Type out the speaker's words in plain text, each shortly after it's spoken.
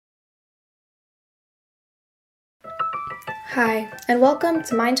Hi, and welcome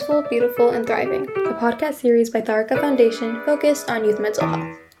to Mindful, Beautiful, and Thriving, a podcast series by Tharaka Foundation focused on youth mental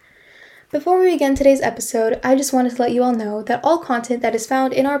health. Before we begin today's episode, I just wanted to let you all know that all content that is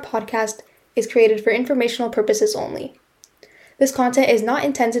found in our podcast is created for informational purposes only. This content is not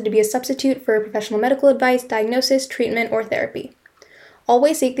intended to be a substitute for professional medical advice, diagnosis, treatment, or therapy.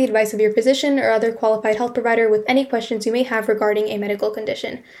 Always seek the advice of your physician or other qualified health provider with any questions you may have regarding a medical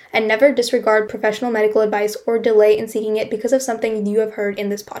condition, and never disregard professional medical advice or delay in seeking it because of something you have heard in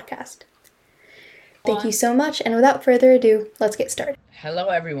this podcast. Thank you so much, and without further ado, let's get started. Hello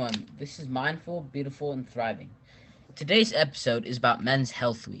everyone, this is Mindful, Beautiful, and Thriving. Today's episode is about Men's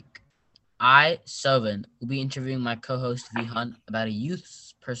Health Week. I, Sovan, will be interviewing my co-host Vihan about a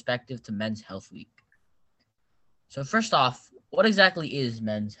youth's perspective to Men's Health Week. So first off, what exactly is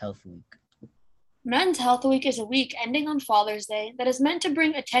Men's Health Week? Men's Health Week is a week ending on Father's Day that is meant to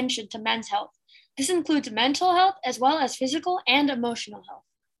bring attention to men's health. This includes mental health as well as physical and emotional health.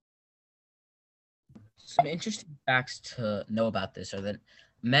 Some interesting facts to know about this are that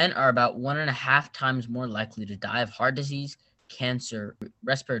men are about 1.5 times more likely to die of heart disease, cancer,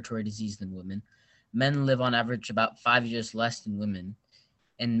 respiratory disease than women. Men live on average about 5 years less than women,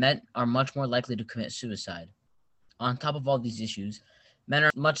 and men are much more likely to commit suicide. On top of all these issues, men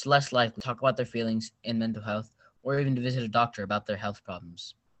are much less likely to talk about their feelings and mental health or even to visit a doctor about their health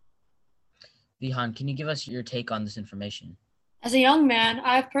problems. Vihan, can you give us your take on this information? As a young man,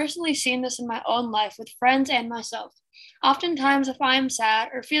 I have personally seen this in my own life with friends and myself. Oftentimes, if I am sad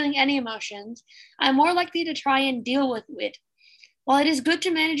or feeling any emotions, I am more likely to try and deal with it. While it is good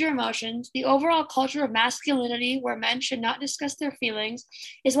to manage your emotions, the overall culture of masculinity, where men should not discuss their feelings,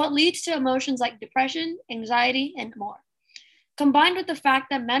 is what leads to emotions like depression, anxiety, and more. Combined with the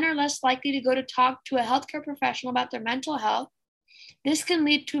fact that men are less likely to go to talk to a healthcare professional about their mental health, this can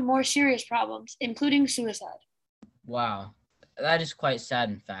lead to more serious problems, including suicide. Wow, that is quite sad,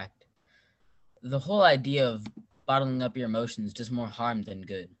 in fact. The whole idea of bottling up your emotions does more harm than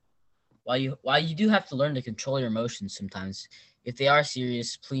good. While you do have to learn to control your emotions sometimes, if they are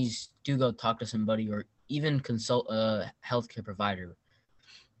serious, please do go talk to somebody or even consult a healthcare provider.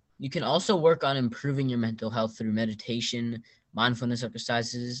 You can also work on improving your mental health through meditation, mindfulness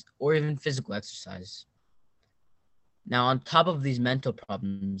exercises, or even physical exercise. Now, on top of these mental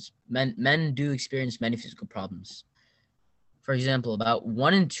problems, men do experience many physical problems. For example, about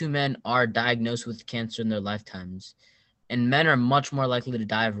 1 in 2 men are diagnosed with cancer in their lifetimes, and men are much more likely to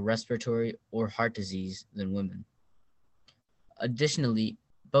die of respiratory or heart disease than women. Additionally,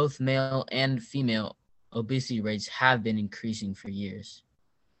 both male and female obesity rates have been increasing for years.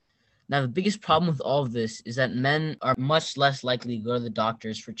 Now, the biggest problem with all of this is that men are much less likely to go to the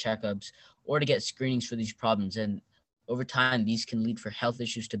doctors for checkups or to get screenings for these problems, and over time, these can lead for health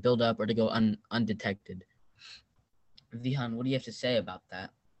issues to build up or to go undetected. Vihan, what do you have to say about that?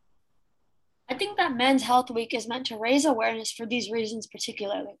 I think that Men's Health Week is meant to raise awareness for these reasons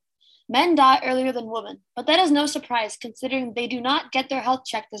particularly. Men die earlier than women, but that is no surprise considering they do not get their health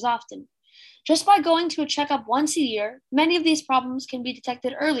checked as often. Just by going to a checkup once a year, many of these problems can be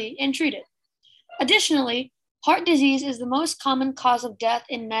detected early and treated. Additionally, heart disease is the most common cause of death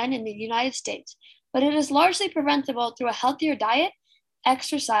in men in the United States, but it is largely preventable through a healthier diet,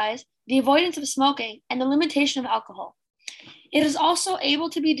 exercise, the avoidance of smoking, and the limitation of alcohol. It is also able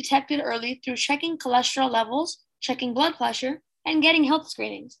to be detected early through checking cholesterol levels, checking blood pressure, and getting health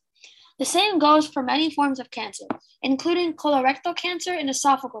screenings. The same goes for many forms of cancer, including colorectal cancer and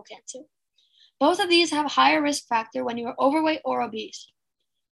esophageal cancer. Both of these have a higher risk factor when you are overweight or obese.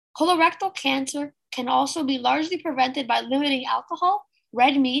 Colorectal cancer can also be largely prevented by limiting alcohol,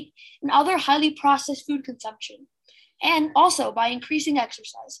 red meat, and other highly processed food consumption, and also by increasing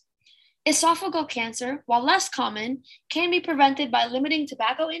exercise. Esophageal cancer, while less common, can be prevented by limiting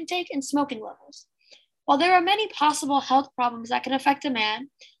tobacco intake and smoking levels. While there are many possible health problems that can affect a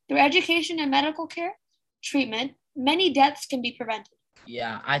man, through education and medical care, treatment, many deaths can be prevented.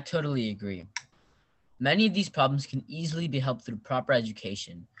 Yeah, I totally agree. Many of these problems can easily be helped through proper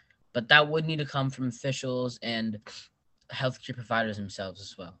education, but that would need to come from officials and healthcare providers themselves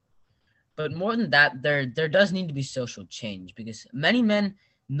as well. But more than that, there does need to be social change because many men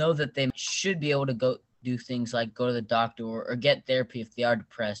know that they should be able to go do things like go to the doctor or get therapy if they are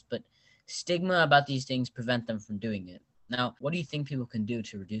depressed, but stigma about these things prevent them from doing it. Now, what do you think people can do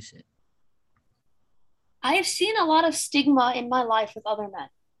to reduce it? I have seen a lot of stigma in my life with other men.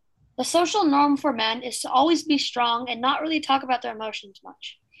 The social norm for men is to always be strong and not really talk about their emotions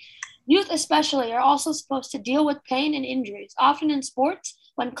much. Youth, especially, are also supposed to deal with pain and injuries, often in sports,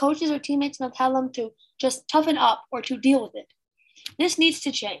 when coaches or teammates will tell them to just toughen up or to deal with it. This needs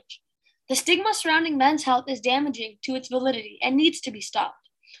to change. The stigma surrounding men's health is damaging to its validity and needs to be stopped.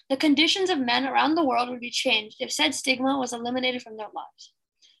 The conditions of men around the world would be changed if said stigma was eliminated from their lives.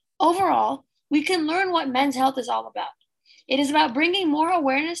 Overall, we can learn what men's health is all about. It is about bringing more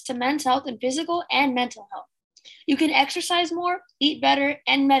awareness to men's health in physical and mental health. You can exercise more, eat better,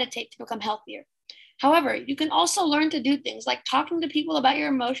 and meditate to become healthier. However, you can also learn to do things like talking to people about your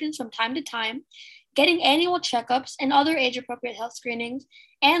emotions from time to time, getting annual checkups and other age-appropriate health screenings,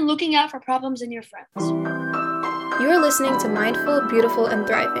 and looking out for problems in your friends. You are listening to Mindful, Beautiful, and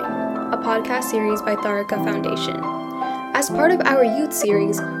Thriving, a podcast series by Tharaka Foundation. As part of our youth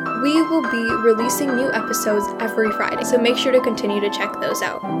series, we will be releasing new episodes every Friday, so make sure to continue to check those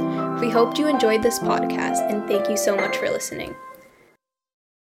out. We hope you enjoyed this podcast, and thank you so much for listening.